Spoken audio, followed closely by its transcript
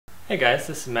Hey guys,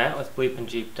 this is Matt with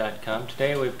BleepinJeep.com.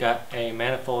 Today we've got a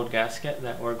manifold gasket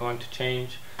that we're going to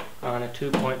change on a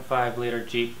 2.5 liter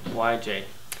Jeep YJ.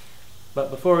 But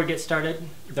before we get started,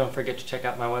 don't forget to check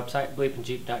out my website,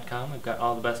 BleepinJeep.com. We've got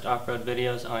all the best off-road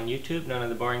videos on YouTube, none of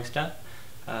the boring stuff.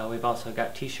 We've also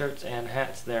got t-shirts and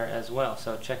hats there as well,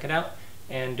 so check it out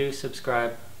and do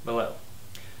subscribe below.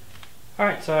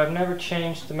 Alright, so I've never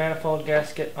changed the manifold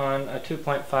gasket on a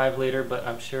 2.5 liter, but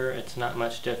I'm sure it's not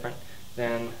much different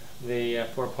than the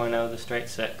 4.0, the straight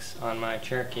 6 on my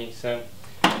Cherokee. So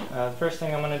the first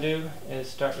thing I'm going to do is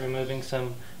start removing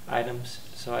some items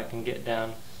so I can get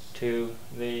down to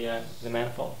the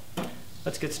manifold.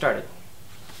 Let's get started.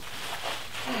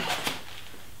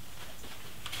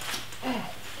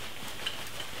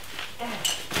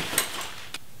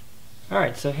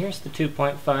 Alright, so here's the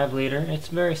 2.5 liter. It's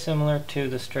very similar to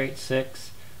the straight 6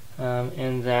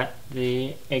 in that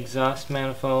the exhaust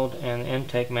manifold and the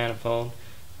intake manifold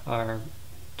are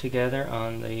together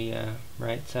on the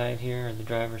right side here, or the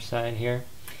driver's side here.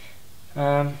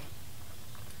 So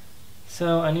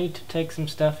I need to take some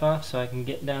stuff off so I can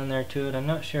get down there to it. I'm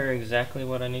not sure exactly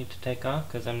what I need to take off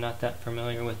because I'm not that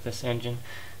familiar with this engine.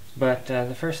 But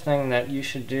the first thing that you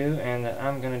should do, and that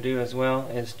I'm going to do as well,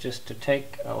 is just to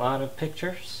take a lot of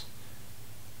pictures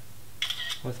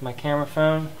with my camera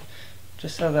phone,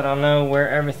 just so that I'll know where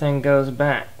everything goes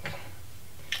back.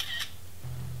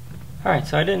 Alright,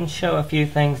 so I didn't show a few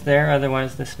things there,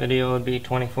 otherwise this video would be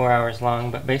 24 hours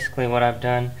long, but basically what I've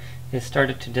done is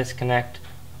started to disconnect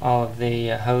all of the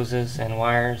hoses and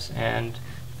wires and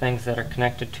things that are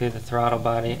connected to the throttle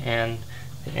body and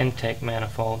the intake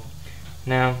manifold.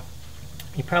 Now,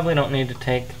 you probably don't need to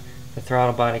take the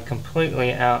throttle body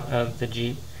completely out of the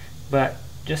Jeep, but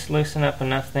just loosen up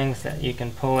enough things that you can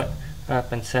pull it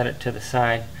up and set it to the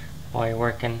side while you're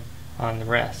working on the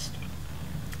rest.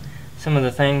 Some of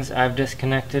the things I've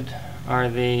disconnected are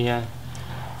the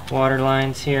water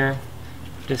lines here,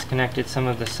 disconnected some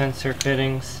of the sensor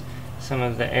fittings, some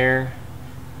of the air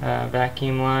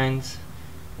vacuum lines,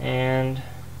 and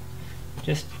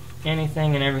just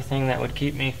anything and everything that would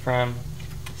keep me from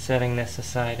setting this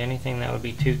aside, anything that would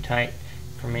be too tight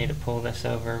for me to pull this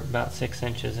over about 6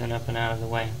 inches and up and out of the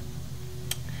way.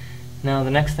 Now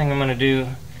the next thing I'm going to do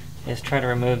is try to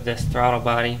remove this throttle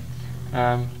body.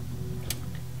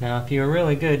 Now if you're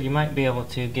really good, you might be able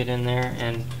to get in there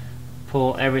and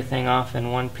pull everything off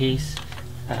in one piece,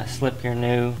 slip your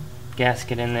new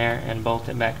gasket in there and bolt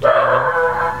it back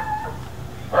together.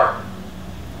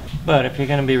 But if you're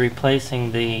going to be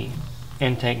replacing the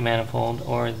intake manifold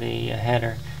or the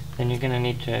header, then you're going to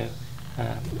need to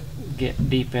get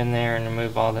deep in there and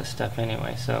remove all this stuff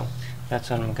anyway, so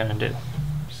that's what I'm going to do.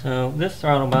 So this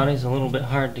throttle body is a little bit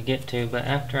hard to get to, but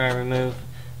after I remove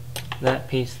that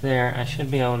piece there, I should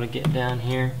be able to get down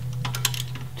here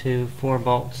to 4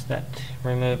 bolts that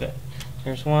remove it.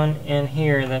 There's one in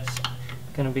here that's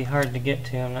going to be hard to get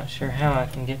to. I'm not sure how I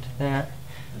can get to that,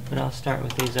 but I'll start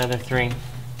with these other 3.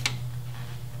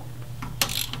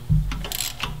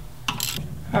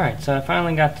 Alright, so I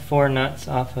finally got the 4 nuts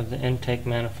off of the intake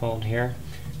manifold here.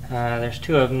 There's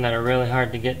 2 of them that are really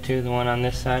hard to get to, the one on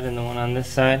this side and the one on this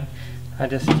side. I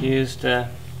just used a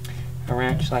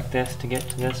wrench like this to get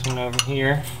to this one over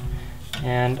here,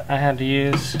 and I had to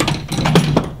use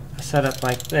a setup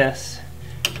like this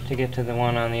to get to the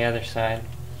one on the other side,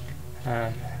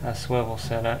 a swivel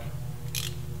setup.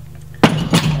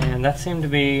 And that seemed to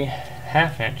be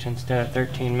 1/2 inch instead of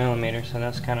 13 millimeters, so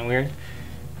that's kind of weird.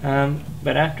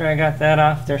 But after I got that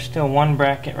off, there's still one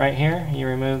bracket right here. You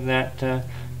remove that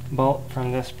bolt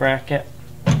from this bracket,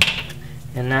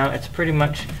 and now it's pretty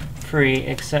much free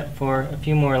except for a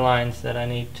few more lines that I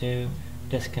need to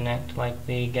disconnect, like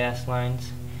the gas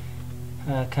lines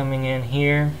coming in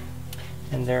here,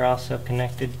 and they're also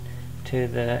connected to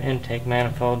the intake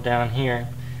manifold down here.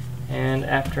 And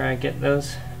after I get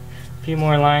those few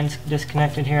more lines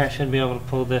disconnected here, I should be able to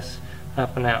pull this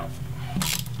up and out.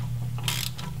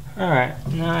 Alright,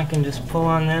 now I can just pull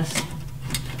on this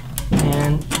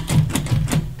and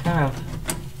kind of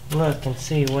look and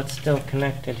see what's still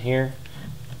connected here.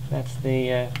 That's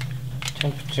the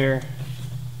temperature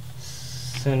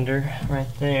sender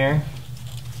right there.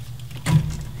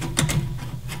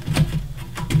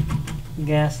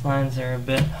 Gas lines are a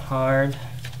bit hard,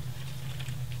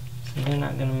 so they're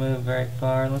not going to move very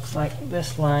far. Looks like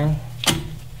this line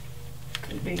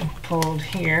could be pulled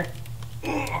here.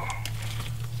 Need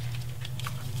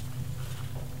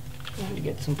to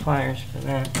get some pliers for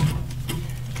that.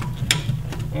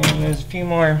 And there's a few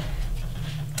more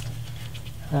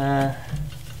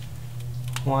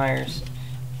wires,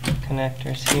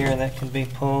 connectors here that could be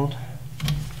pulled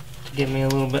to give me a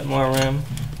little bit more room.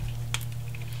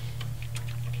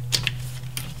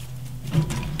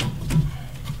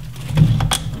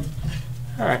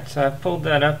 Alright, so I've pulled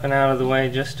that up and out of the way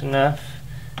just enough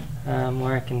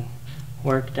where I can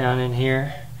work down in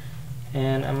here,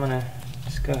 and I'm going to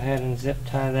just go ahead and zip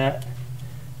tie that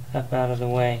up out of the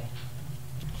way.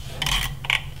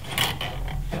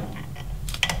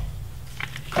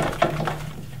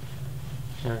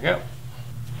 There we go.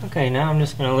 Okay, now I'm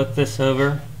just going to look this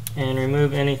over and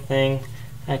remove anything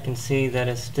I can see that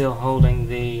is still holding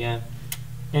the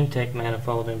intake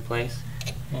manifold in place.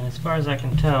 And as far as I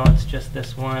can tell, it's just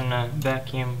this one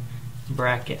vacuum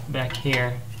bracket back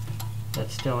here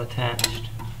that's still attached.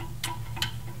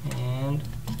 And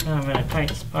it's kind of in a tight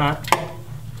spot,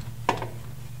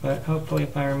 but hopefully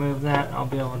if I remove that, I'll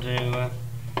be able to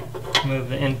move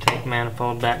the intake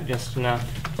manifold back just enough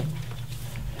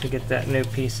to get that new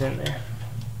piece in there.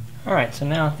 Alright, so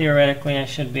now theoretically I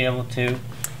should be able to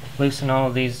loosen all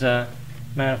of these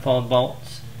manifold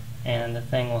bolts and the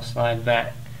thing will slide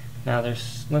back. Now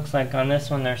looks like on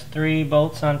this one there's 3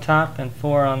 bolts on top and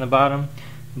 4 on the bottom,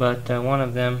 but one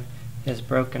of them is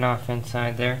broken off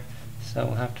inside there, so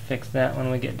we'll have to fix that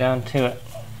when we get down to it.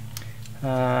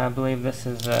 I believe this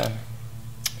is a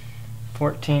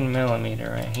 14mm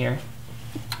right here.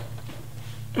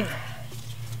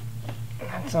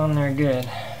 That's on there good.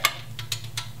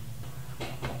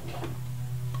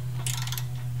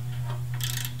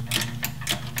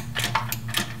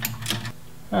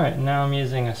 Alright, now I'm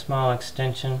using a small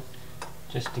extension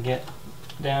just to get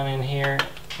down in here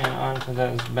and onto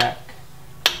those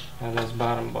those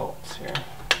bottom bolts here.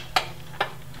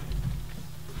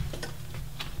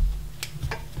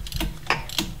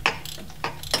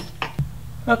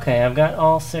 Okay, I've got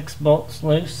all 6 bolts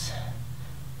loose,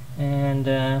 and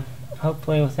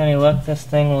hopefully with any luck this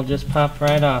thing will just pop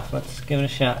right off. Let's give it a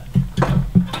shot.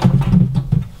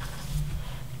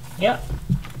 Yep,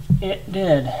 it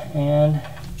did, and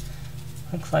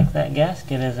looks like that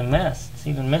gasket is a mess. It's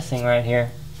even missing right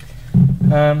here.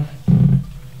 Now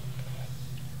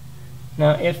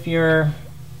if your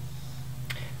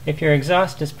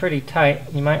exhaust is pretty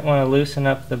tight, you might want to loosen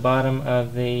up the bottom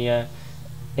of the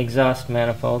exhaust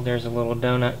manifold. There's a little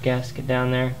donut gasket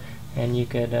down there, and you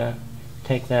could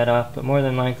take that off, but more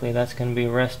than likely that's going to be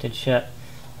rusted shut.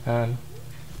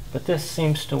 But this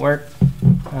seems to work.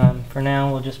 For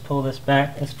now we'll just pull this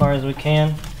back as far as we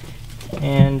can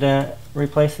and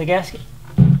replace the gasket.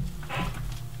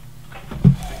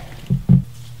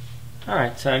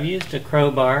 Alright, so I've used a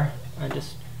crowbar. I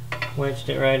just wedged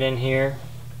it right in here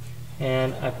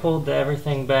and I pulled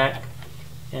everything back,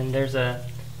 and there's a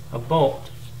bolt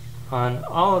on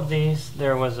all of these.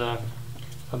 There was a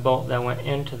bolt that went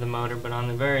into the motor, but on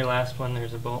the very last one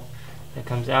there's a bolt that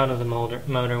comes out of the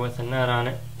motor with a nut on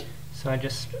it. So I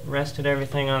just rested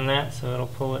everything on that so it'll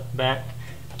pull it back.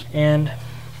 And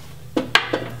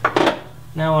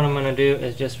now what I'm going to do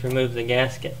is just remove the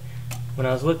gasket. When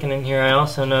I was looking in here, I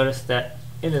also noticed that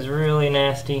it is really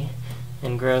nasty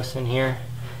and gross in here,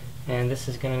 and this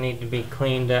is going to need to be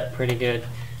cleaned up pretty good.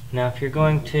 Now if you're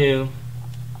going to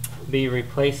be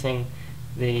replacing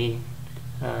the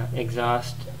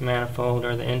exhaust manifold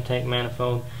or the intake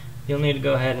manifold, you'll need to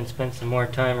go ahead and spend some more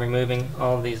time removing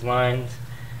all of these lines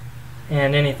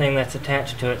and anything that's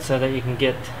attached to it so that you can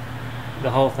get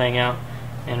the whole thing out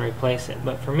and replace it.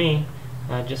 But for me,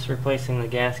 just replacing the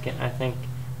gasket, I think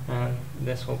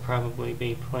this will probably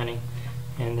be plenty.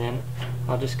 And then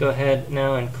I'll just go ahead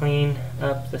now and clean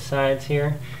up the sides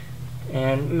here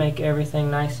and make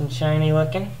everything nice and shiny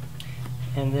looking,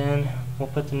 and then we'll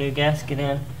put the new gasket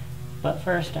in. But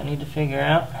first I need to figure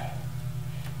out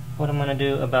what I'm going to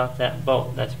do about that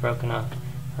bolt that's broken off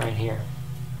right here.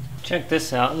 Check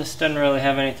this out. This doesn't really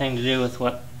have anything to do with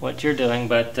what you're doing,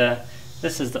 but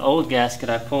this is the old gasket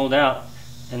I pulled out,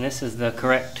 and this is the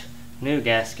correct new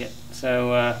gasket.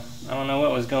 So I don't know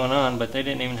what was going on, but they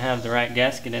didn't even have the right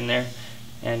gasket in there,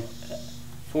 and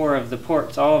 4 of the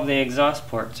ports, all of the exhaust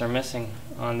ports, are missing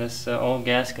on this old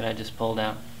gasket I just pulled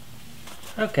out.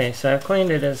 Okay, so I've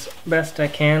cleaned it as best I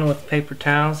can with paper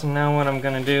towels, and now what I'm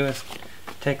going to do is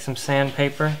take some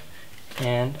sandpaper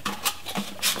and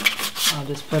I'll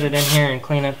just put it in here and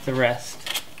clean up the rest.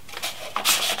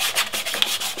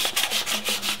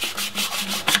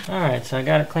 Alright, so I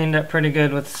got it cleaned up pretty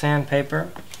good with sandpaper,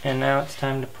 and now it's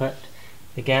time to put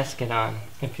the gasket on.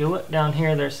 If you look down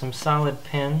here, there's some solid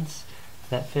pins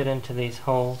that fit into these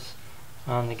holes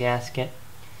on the gasket,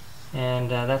 and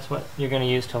that's what you're going to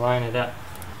use to line it up.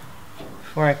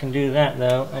 Before I can do that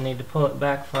though, I need to pull it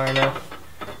back far enough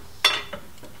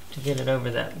to get it over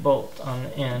that bolt on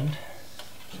the end.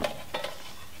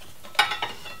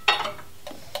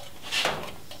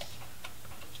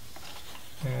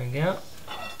 There we go.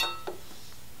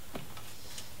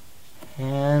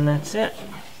 And that's it.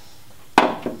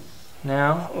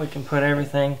 Now we can put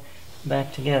everything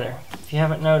back together. If you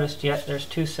haven't noticed yet, there's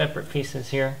two separate pieces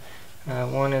here.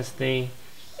 One is the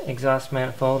exhaust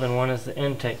manifold and one is the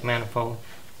intake manifold,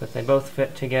 but they both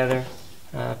fit together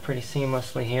pretty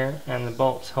seamlessly here, and the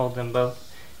bolts hold them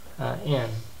both in.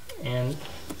 And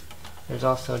there's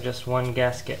also just one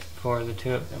gasket for the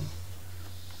two of them.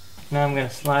 Now I'm going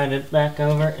to slide it back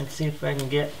over and see if I can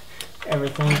get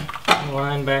everything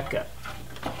lined back up.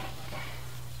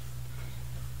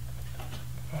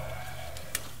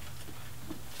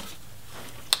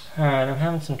 Alright, I'm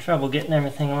having some trouble getting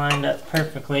everything lined up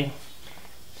perfectly.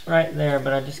 It's right there,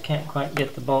 but I just can't quite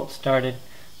get the bolt started.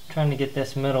 I'm trying to get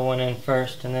this middle one in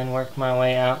first and then work my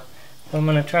way out. What I'm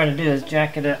going to try to do is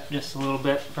jack it up just a little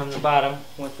bit from the bottom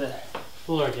with the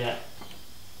floor jack.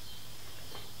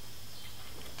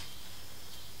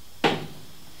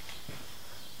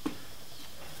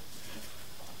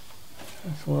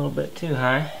 That's a little bit too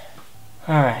high.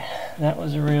 Alright, that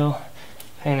was a real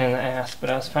pain in the ass, but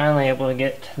I was finally able to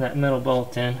get that middle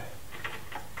bolt in.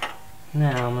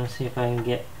 Now I'm going to see if I can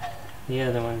get the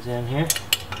other ones in here.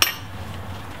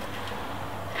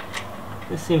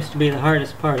 This seems to be the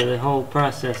hardest part of the whole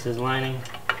process, is lining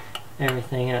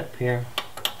everything up here.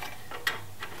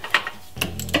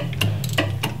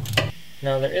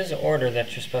 Now there is an order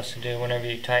that you're supposed to do whenever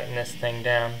you tighten this thing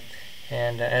down,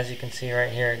 and as you can see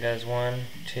right here, it goes 1,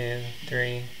 2,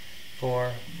 3,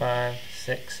 4, 5,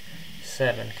 6,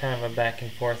 7, kind of a back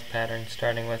and forth pattern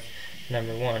starting with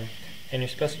number 1, and you're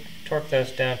supposed to torque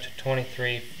those down to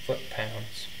 23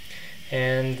 foot-pounds,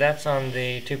 and that's on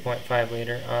the 2.5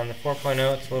 liter. On the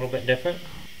 4.0 it's a little bit different.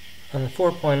 On the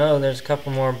 4.0 there's a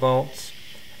couple more bolts,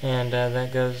 and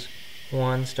that goes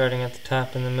 1 starting at the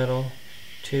top in the middle,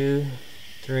 2,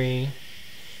 3,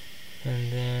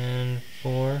 and then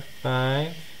 4,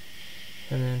 5,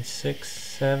 and then 6,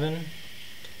 7,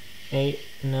 8,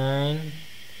 9,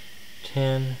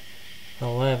 10,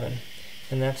 11,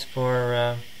 and that's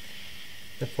for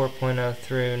the 4.0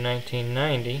 through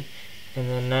 1990, and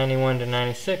then 91 to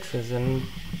 96 is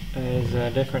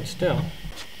different still.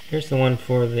 Here's the one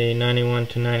for the 91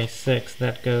 to 96.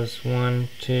 That goes 1,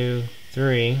 2,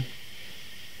 3,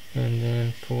 and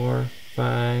then 4,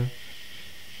 5,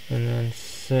 and then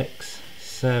 6,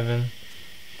 7,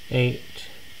 8,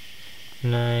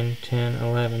 9, 10,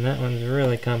 11. That one's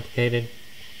really complicated.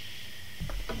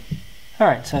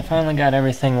 Alright, so I finally got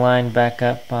everything lined back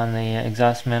up on the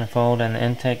exhaust manifold and the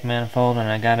intake manifold, and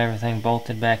I got everything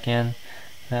bolted back in.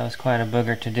 That was quite a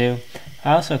booger to do.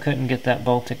 I also couldn't get that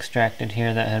bolt extracted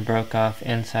here that had broke off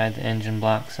inside the engine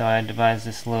block, so I devised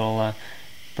this little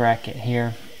bracket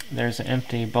here. There's an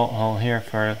empty bolt hole here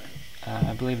for,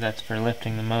 I believe that's for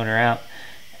lifting the motor out,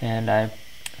 and I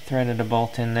threaded a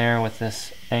bolt in there with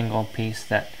this angle piece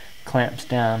that clamps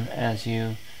down as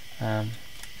you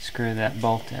screw that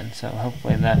bolt in, so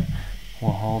hopefully that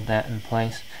will hold that in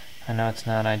place. I know it's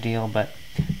not ideal, but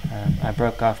I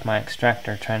broke off my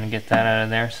extractor trying to get that out of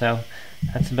there, so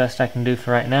that's the best I can do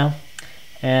for right now.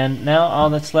 And now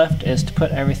all that's left is to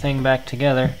put everything back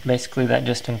together. Basically that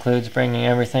just includes bringing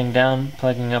everything down,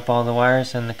 plugging up all the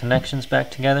wires and the connections back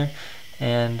together,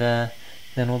 and then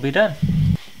we'll be done.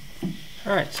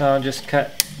 Alright, so I'll just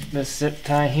cut this zip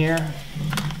tie here,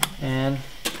 and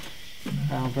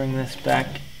I'll bring this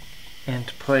back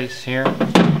into place here.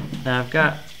 Now I've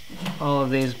got all of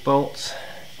these bolts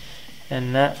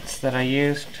and nuts that I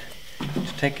used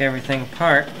to take everything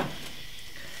apart,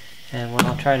 and what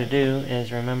I'll try to do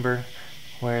is remember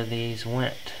where these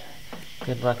went.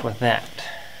 Good luck with that.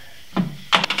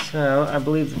 So I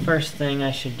believe the first thing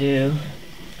I should do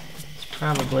is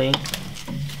probably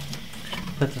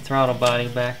put the throttle body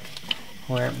back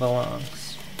where it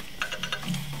belongs.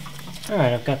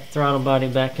 Alright, I've got the throttle body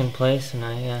back in place, and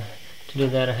to do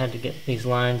that I had to get these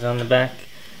lines on the back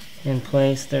in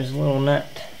place. There's a little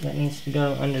nut that needs to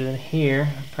go under here.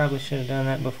 I probably should have done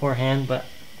that beforehand, but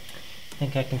I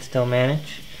think I can still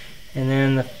manage. And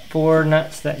then the 4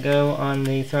 nuts that go on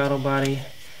the throttle body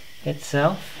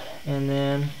itself, and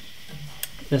then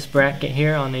this bracket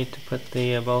here, I'll need to put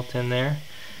the bolt in there,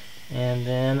 and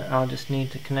then I'll just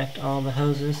need to connect all the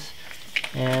hoses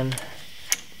and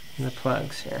the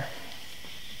plugs here.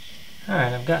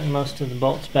 Alright, I've gotten most of the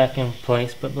bolts back in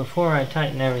place, but before I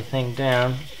tighten everything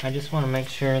down, I just want to make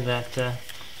sure that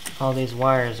all these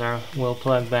wires will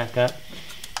plug back up.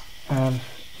 The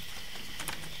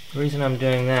reason I'm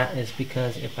doing that is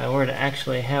because if I were to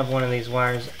actually have one of these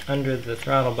wires under the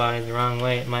throttle body the wrong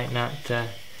way, it might not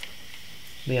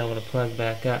be able to plug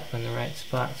back up in the right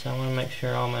spot. So I want to make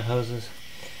sure all my hoses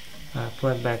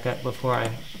plug back up before I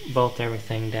bolt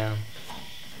everything down.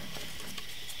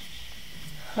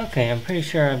 Okay, I'm pretty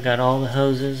sure I've got all the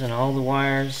hoses and all the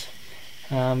wires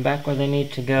back where they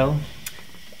need to go.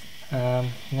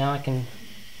 Now I can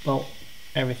bolt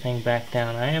everything back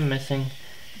down. I am missing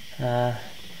the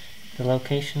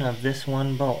location of this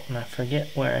one bolt, and I forget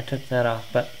where I took that off,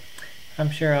 but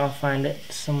I'm sure I'll find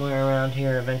it somewhere around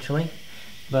here eventually.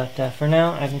 But for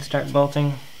now, I can start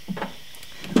bolting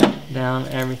down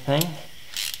everything,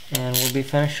 and we'll be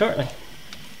finished shortly.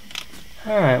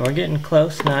 Alright, we're getting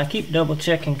close. Now I keep double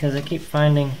checking because I keep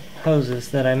finding hoses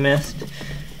that I missed.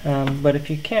 But if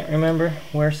you can't remember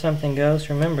where something goes,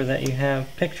 remember that you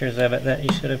have pictures of it that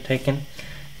you should have taken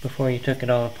before you took it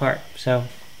all apart. So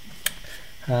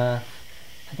I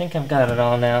think I've got it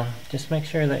all now. Just make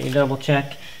sure that you double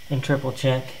check and triple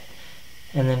check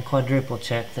and then quadruple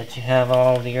check that you have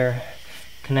all of your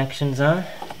connections on.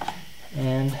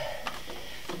 And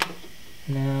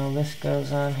now this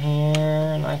goes on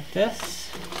here like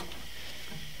this.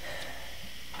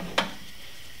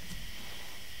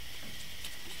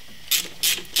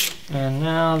 And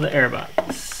now the air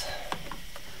box.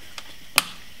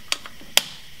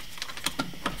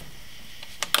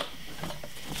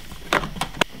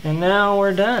 And now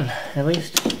we're done. At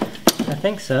least I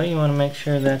think so. You want to make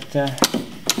sure that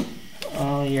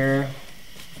all your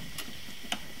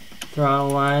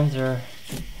throttle lines are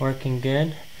working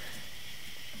good.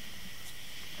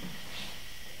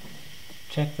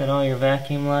 Check that all your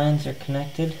vacuum lines are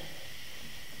connected,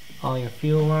 all your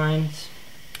fuel lines.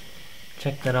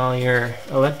 Check that all your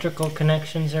electrical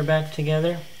connections are back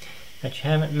together, that you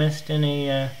haven't missed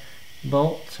any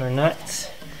bolts or nuts.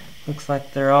 Looks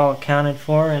like they're all accounted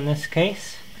for in this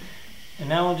case. And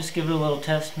now we'll just give it a little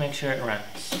test to make sure it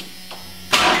runs.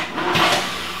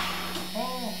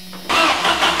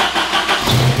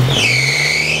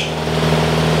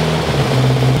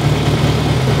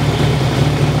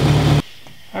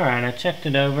 Alright, I checked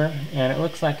it over, and it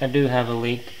looks like I do have a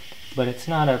leak, but it's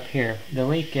not up here. The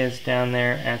leak is down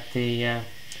there at the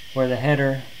where the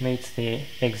header meets the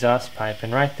exhaust pipe,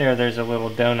 and right there there's a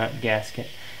little donut gasket.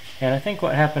 And I think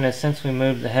what happened is, since we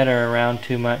moved the header around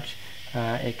too much,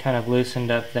 it kind of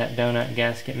loosened up that donut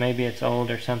gasket. Maybe it's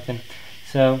old or something.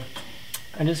 So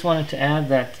I just wanted to add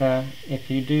that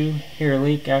if you do hear a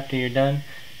leak after you're done,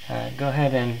 go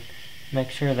ahead and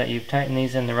make sure that you've tightened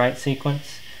these in the right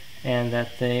sequence and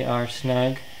that they are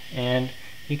snug. And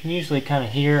you can usually kind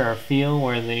of hear or feel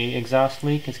where the exhaust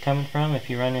leak is coming from if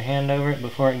you run your hand over it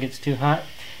before it gets too hot.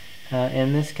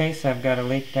 In this case, I've got a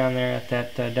leak down there at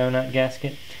that donut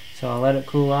gasket, so I'll let it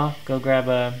cool off, go grab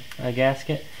a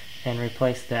gasket and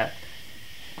replace that.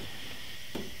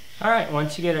 Alright,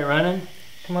 once you get it running,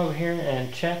 come over here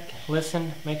and check,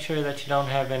 listen, make sure that you don't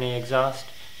have any exhaust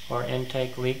or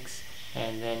intake leaks,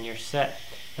 and then you're set.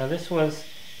 Now this was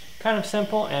kind of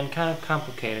simple and kind of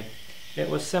complicated. It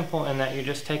was simple in that you're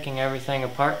just taking everything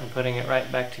apart and putting it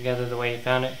right back together the way you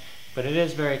found it, but it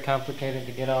is very complicated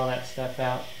to get all that stuff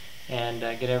out and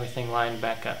get everything lined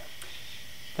back up.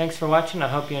 Thanks for watching. I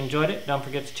hope you enjoyed it. Don't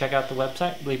forget to check out the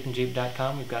website,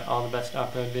 BleepinJeep.com. We've got all the best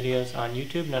off-road videos on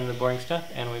YouTube, none of the boring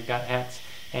stuff, and we've got hats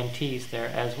and tees there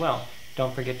as well.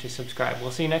 Don't forget to subscribe.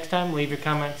 We'll see you next time. Leave your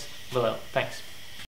comments below. Thanks.